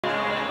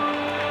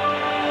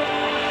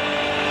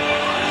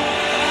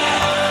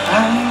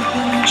I've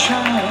been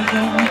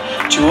trying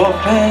to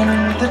open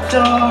the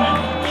door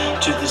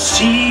to the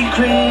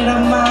secret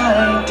of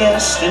my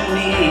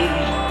destiny.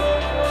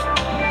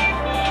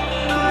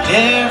 And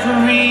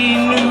every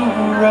new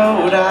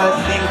road I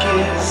think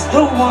is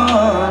the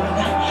one.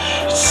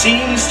 It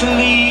seems to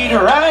lead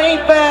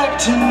right back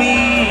to me.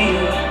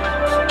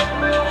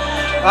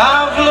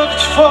 I've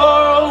looked for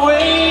a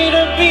way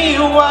to be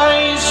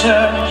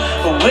wiser,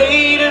 a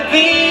way to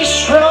be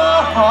strong.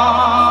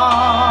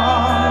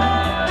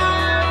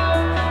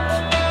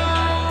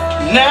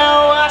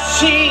 Now I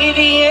see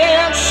the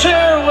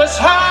answer was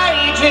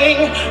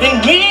hiding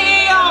in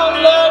me all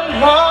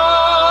along.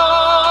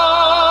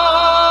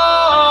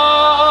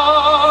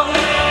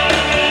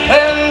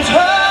 And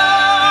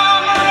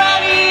I'm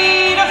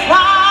ready to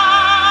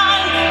fly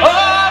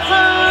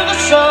over the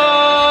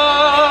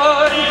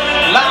sun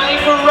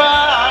like a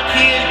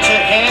rocket to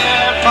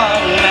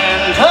heaven.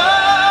 And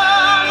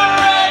I'm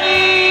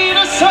ready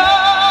to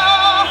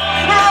soar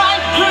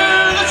right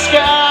through the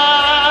sky.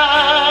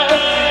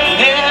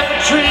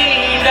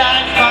 Dreamed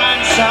I'd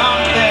find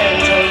something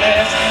to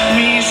lift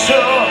me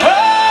so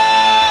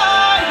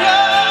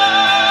higher.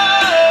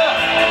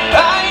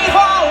 I've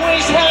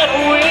always had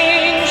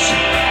wings,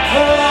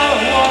 but I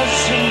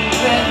wasn't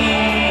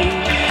ready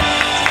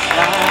to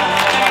fly.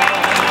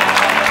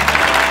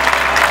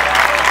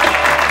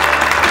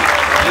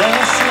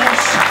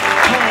 Restless,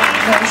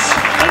 hopeless,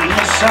 and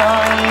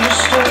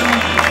misunderstood,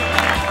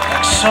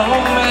 like so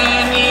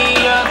many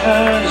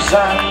others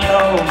I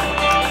know.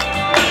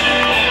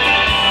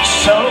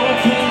 So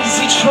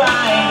busy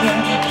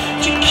trying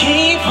to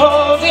keep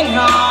holding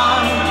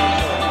on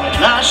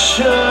when I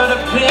should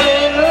have been